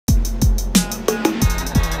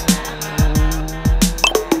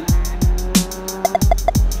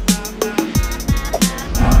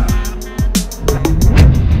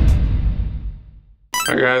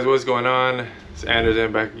guys, what's going on? It's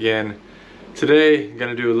ANDERZÉN back again. Today I'm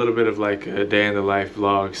gonna do a little bit of like a day in the life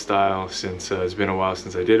vlog style, since it's been a while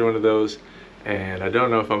since I did one of those, and I don't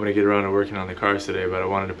know if I'm gonna get around to working on the cars today, but I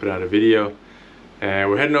wanted to put out a video. And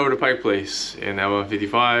we're heading over to Pike Place in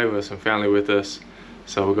L155 with some family with us,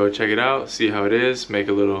 so we'll go check it out, see how it is, make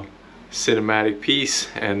a little cinematic piece,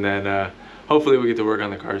 and then hopefully we get to work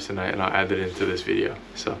on the cars tonight and I'll add it into this video.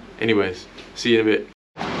 So anyways, see you in a bit.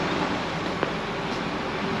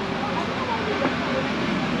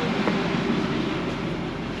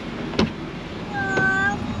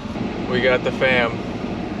 We got the fam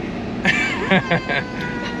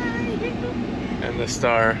and the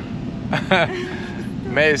star.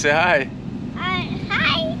 May, say hi. Hi.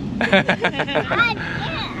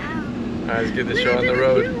 Alright, let's get the show on the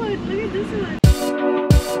road. Look at this one.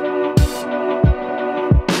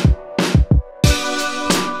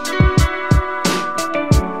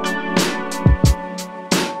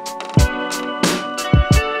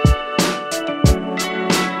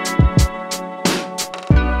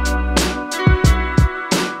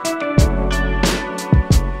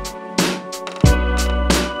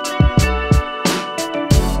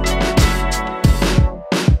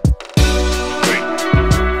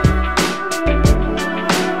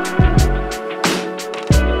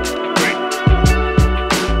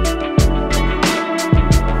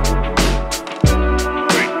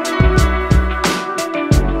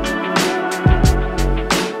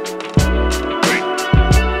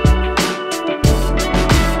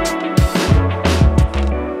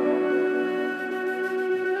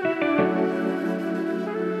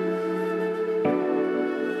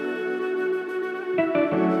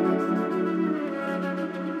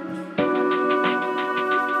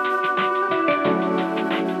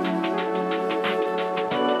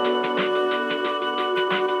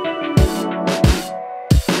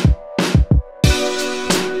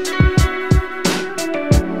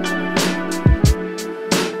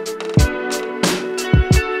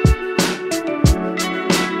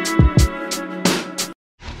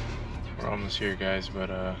 Here, guys, but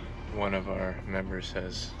one of our members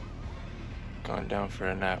has gone down for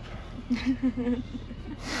a nap.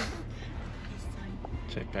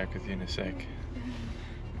 Check back with you in a sec.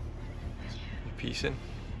 You peacing?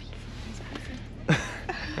 I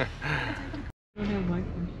don't have Wi-Fi.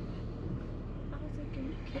 I was like, are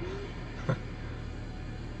you kidding me?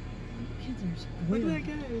 Kids are spoiled. Look at that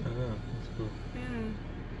guy. I know, that's cool. Yeah.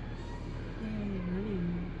 They're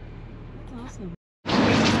running. That's awesome.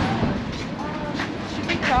 Should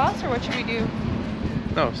we cross or what should we do?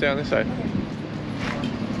 No, stay on this side.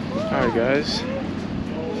 Alright, guys.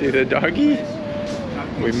 See the doggy?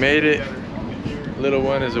 We made it. Little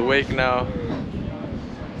one is awake now.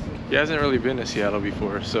 He hasn't really been to Seattle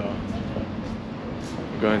before, so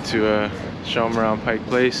I'm going to show him around Pike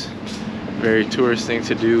Place. Very tourist thing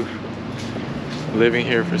to do. Living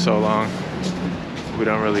here for so long, we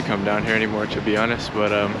don't really come down here anymore, to be honest,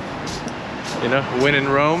 but you know, when in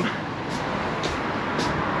Rome.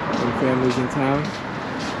 When family's in town,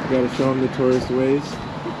 you gotta show them the tourist ways.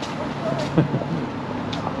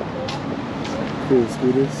 Cool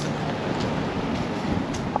scooters.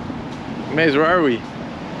 Maze, where are we?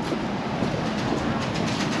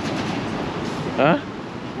 Huh?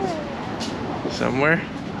 Somewhere?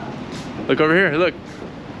 Look over here, look.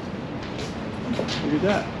 Look at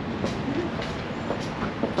that.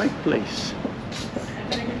 Pike Place.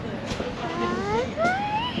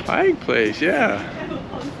 Pike Place, yeah.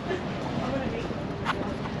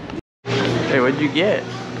 Hey, what'd you get?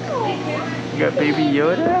 You got Baby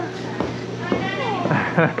Yoda?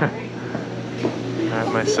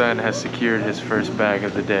 Alright, my son has secured his first bag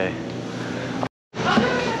of the day.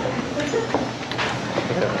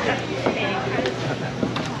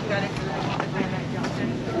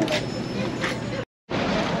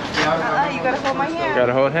 You gotta hold my hand.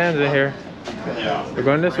 Gotta hold hands in here. We're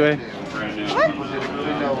going this way.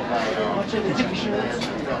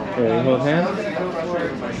 Okay, hold hands.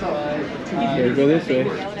 Okay, go this way.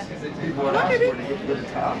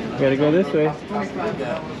 Gotta go this way.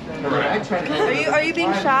 Are you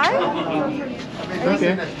being shy?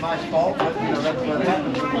 Okay.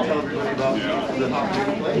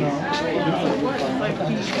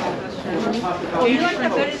 Oh, you like the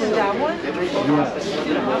footage of that one?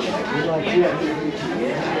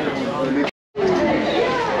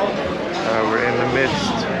 We're in the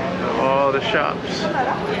midst of all the shops.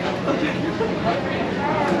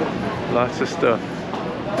 Lots of stuff.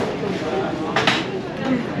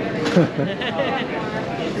 I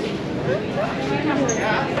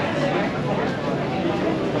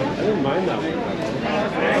didn't mind that one.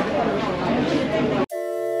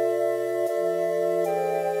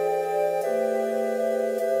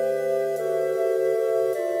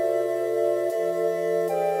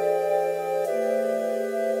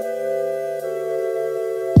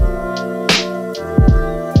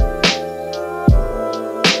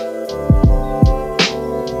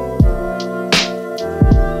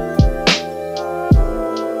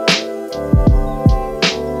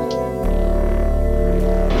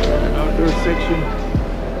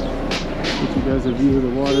 a view of the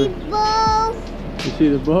water. You see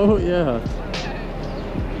the boat? Yeah.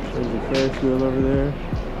 There's a Ferris wheel over there.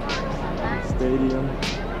 Stadium.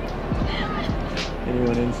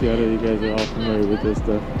 Anyone in Seattle, you guys are all familiar with this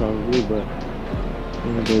stuff probably, but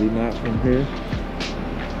anybody not from here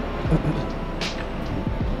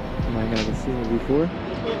might not have seen it before.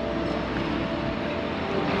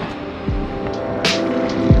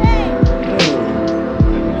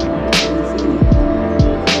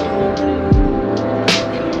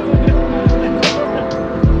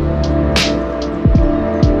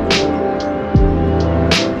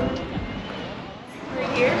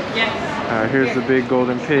 Here's the big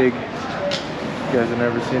golden pig. You guys have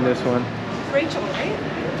never seen this one. It's Rachel, right?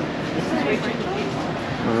 This is Rachel.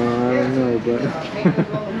 I don't know, but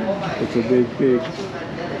it's a big pig.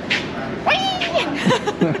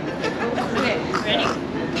 Okay,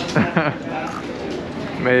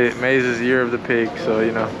 ready? Maze's year of the pig, so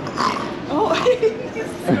you know. Oh,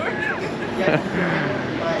 he's snorting.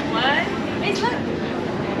 One. Maze, look.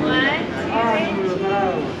 1, 2, 3.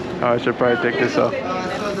 Oh, I should probably take this off.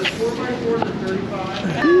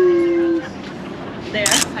 There,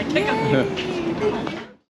 I took a holding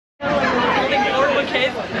 4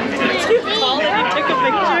 bouquets. Too tall and you took a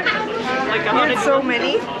picture. Like 100. So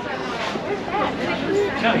many. You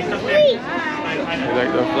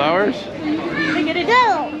like the flowers?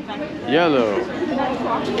 Yellow.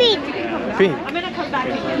 Pink. Pink. I'm gonna come back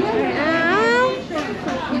again.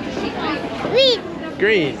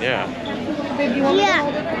 Green, yeah.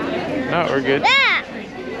 No, we're good.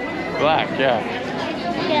 Black, yeah.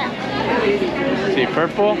 See,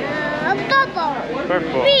 purple?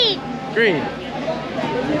 Purple. Green.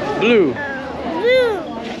 Blue.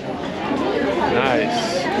 Nice.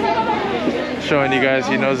 Showing you guys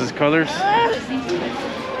he knows his colors.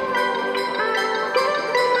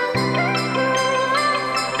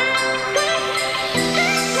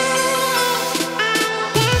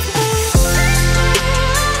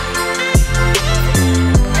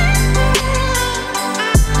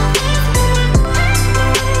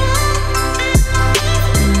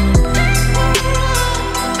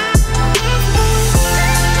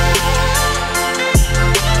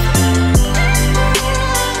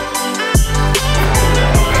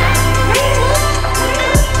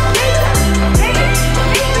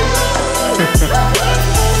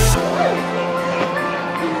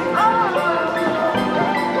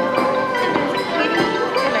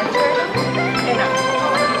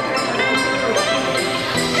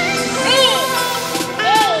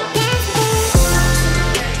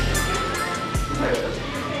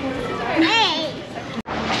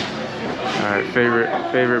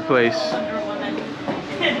 Favorite place.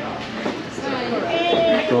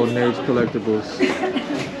 Golden Age collectibles.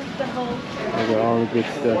 They got all the good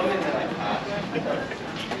stuff.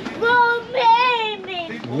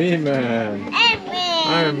 Me Man.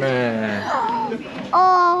 Iron Man. Oh.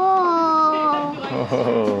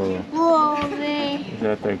 Is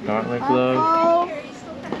that their gauntlet glove?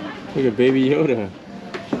 Look at Baby Yoda.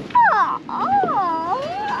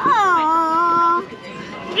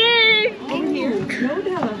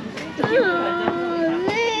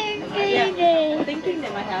 Thinking they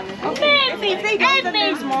might have it. Okay, if they don't, then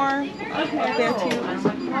there's more up there too.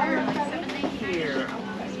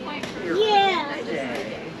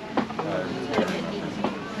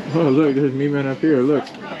 Oh, look, there's Me Man up here, look.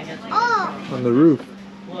 On the roof.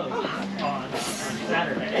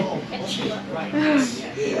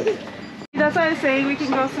 That's why I was saying we can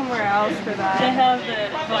go somewhere else for that. They have the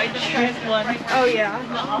white shirt one. Oh yeah. In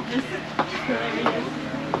the office.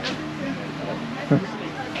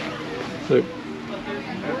 Look.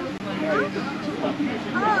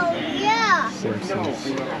 Oh yeah. Simpsons.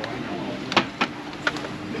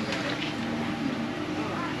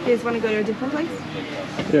 You guys want to go to a different place?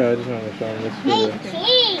 Yeah, I just want to show them this video.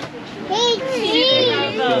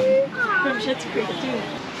 From Schitt's Creek too.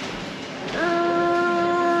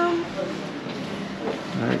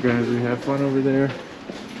 Alright guys, we have fun over there.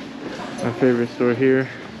 My favorite store here.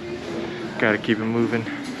 Gotta keep it moving.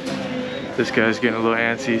 This guy's getting a little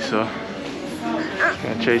antsy, so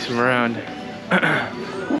gotta chase him around. Alright,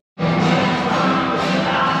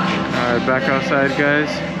 back outside guys.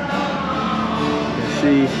 You can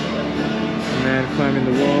see the man climbing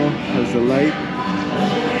the wall. There's the light.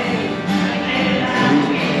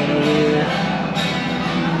 Music going over there.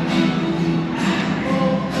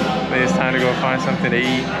 Maybe it's time to go find something to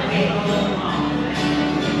eat.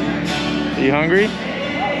 Are you hungry?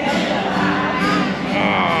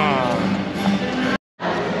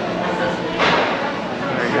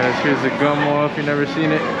 Alright guys, here's the gum wall if you've never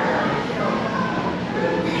seen it.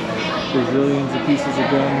 There's zillions of pieces of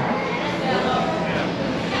gum.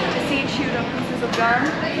 piles of gum.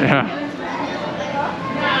 Yeah.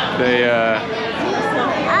 They,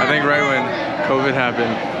 I think right when COVID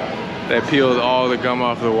happened, they peeled all the gum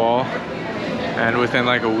off the wall, and within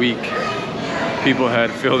like a week, people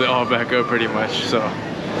had filled it all back up pretty much. So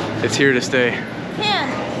it's here to stay.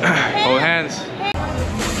 Hands. Hold hands.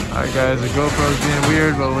 Alright guys, the GoPro's being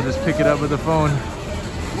weird, but we'll just pick it up with the phone.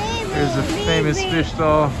 Here's the famous fish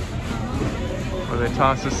stall where they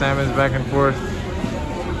toss the salmons back and forth.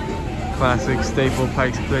 Classic staple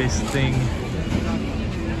Pike's Place thing.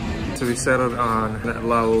 So we settled on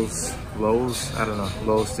Lowe's, I don't know,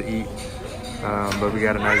 Lowe's to eat. But we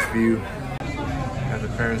got a nice view. Got the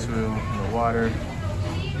Ferris wheel, the water.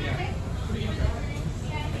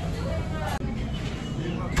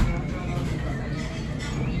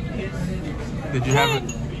 Did you have a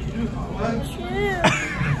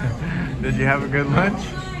Did you have a good lunch?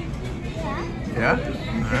 Yeah. Yeah?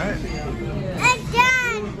 Alright. I'm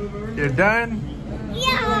done. You're done?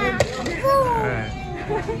 Yeah. Alright.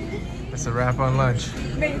 That's a wrap on lunch.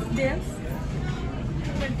 Dance. Dance.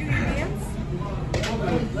 Want to do your dance?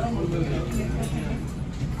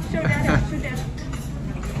 Show that.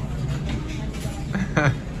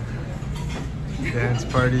 Dance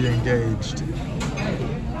party engaged.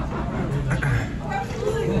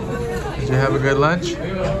 Did you have a good lunch?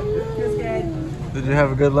 It was good. Did you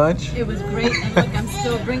have a good lunch? It was great, and look, I'm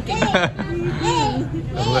still drinking.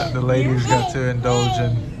 The ladies got to indulge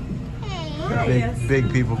in big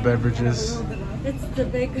people beverages. It's the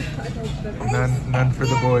big adult beverage. None for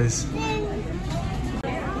the boys.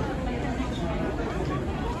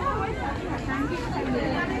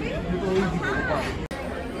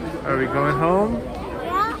 Are we going home?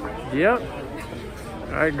 Yeah. Yep.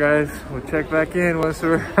 All right, guys. We'll check back in once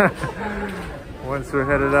we're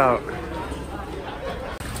headed out.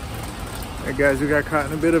 All right, guys. We got caught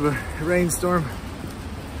in a bit of a rainstorm.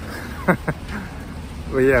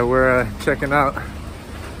 But yeah, we're checking out,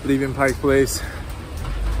 leaving Pike Place.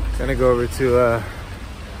 Gonna go over to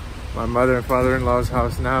my mother and father-in-law's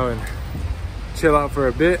house now and chill out for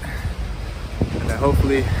a bit, and then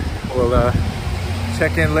hopefully we'll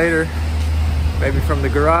check in later, maybe from the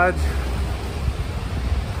garage,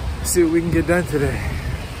 see what we can get done today.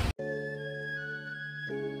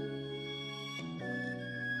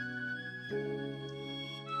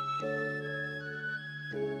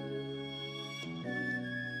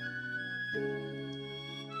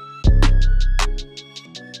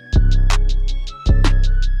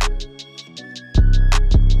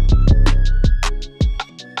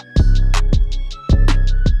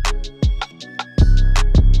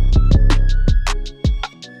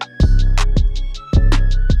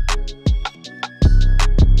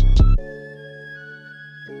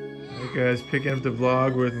 Guys, picking up the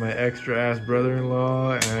vlog with my extra ass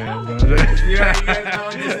brother-in-law and you guys know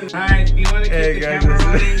what this is. Alright, you want to keep the camera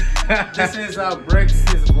running? This is Bricks'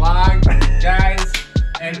 vlog, guys.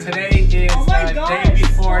 And today is day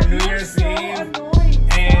before New Year's Eve. And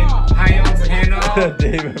the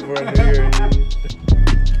day before New Year's Eve.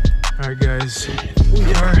 Alright guys,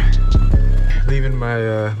 we are leaving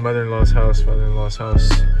my mother-in-law's house, father-in-law's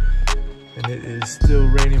house. And it is still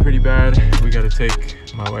raining pretty bad. We gotta take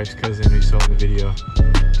my wife's cousin, we saw in the video,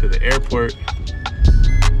 to the airport.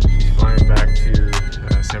 She's flying back to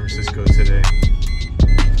San Francisco today.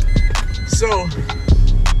 So,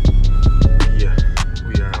 yeah,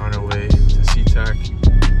 we are on our way to SeaTac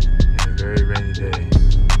in a very rainy day.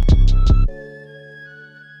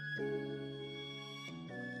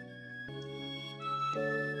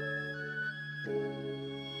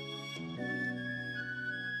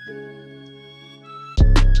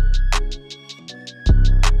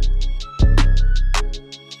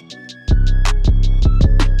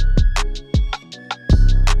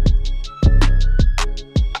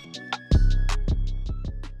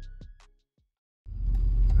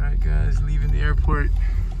 Guys, leaving the airport.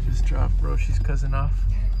 Just dropped Roshi's cousin off.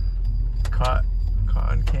 Caught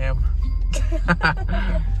on cam.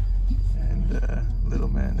 And little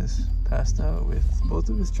man is passed out with both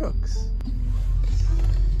of his trucks.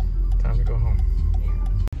 Time to go home.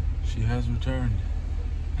 She has returned.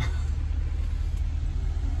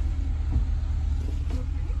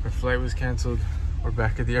 Her flight was canceled. We're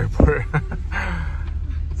back at the airport.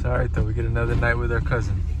 It's alright though, we get another night with our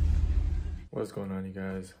cousin. What's going on, you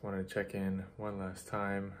guys? Wanted to check in one last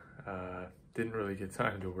time. Didn't really get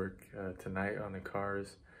time to work tonight on the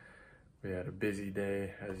cars. We had a busy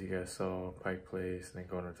day, as you guys saw, Pike Place, and then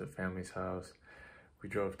going up to the family's house. We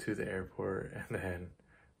drove to the airport, and then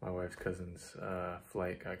my wife's cousin's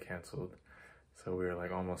flight got canceled. So we were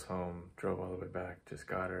like almost home, drove all the way back, just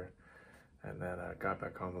got her, and then got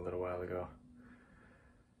back home a little while ago.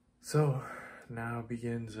 So now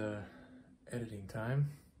begins editing time,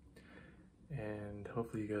 and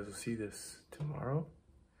hopefully you guys will see this tomorrow,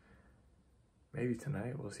 maybe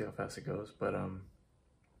tonight. We'll see how fast it goes, but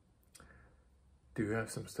do have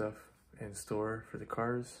some stuff in store for the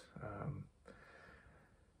cars.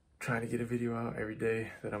 Trying to get a video out every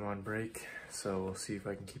day that I'm on break, so we'll see if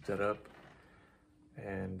I can keep that up.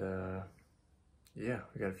 And yeah,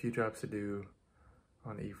 we got a few drops to do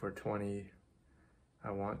on the E420. I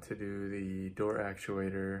want to do the door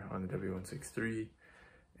actuator on the W163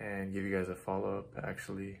 and give you guys a follow-up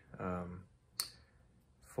actually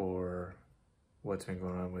for what's been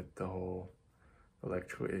going on with the whole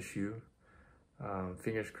electrical issue.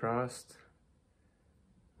 Fingers crossed.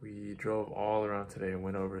 We drove all around today and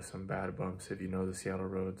went over some bad bumps. If you know the Seattle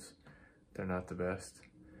roads, they're not the best,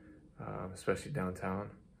 especially downtown.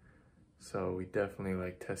 So we definitely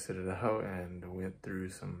like tested it out and went through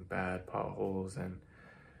some bad potholes and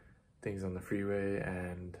things on the freeway,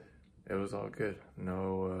 and it was all good.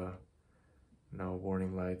 No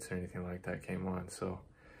warning lights or anything like that came on. So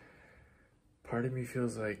part of me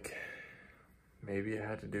feels like maybe it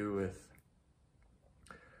had to do with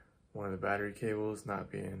one of the battery cables not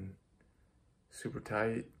being super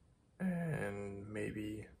tight, and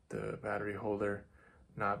maybe the battery holder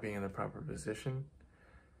not being in the proper position,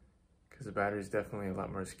 because the battery is definitely a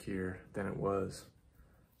lot more secure than it was.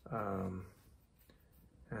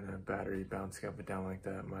 And a battery bouncing up and down like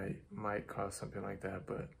that might cause something like that,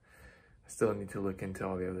 but I still need to look into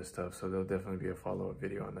all the other stuff, so there'll definitely be a follow-up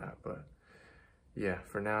video on that. But yeah,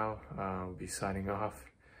 for now, I'll be signing off.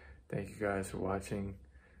 Thank you guys for watching.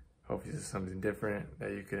 Hope this is something different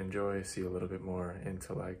that you could enjoy, see a little bit more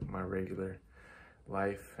into like my regular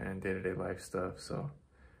life and day-to-day life stuff. So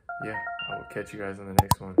yeah, I will catch you guys on the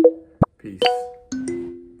next one. Peace.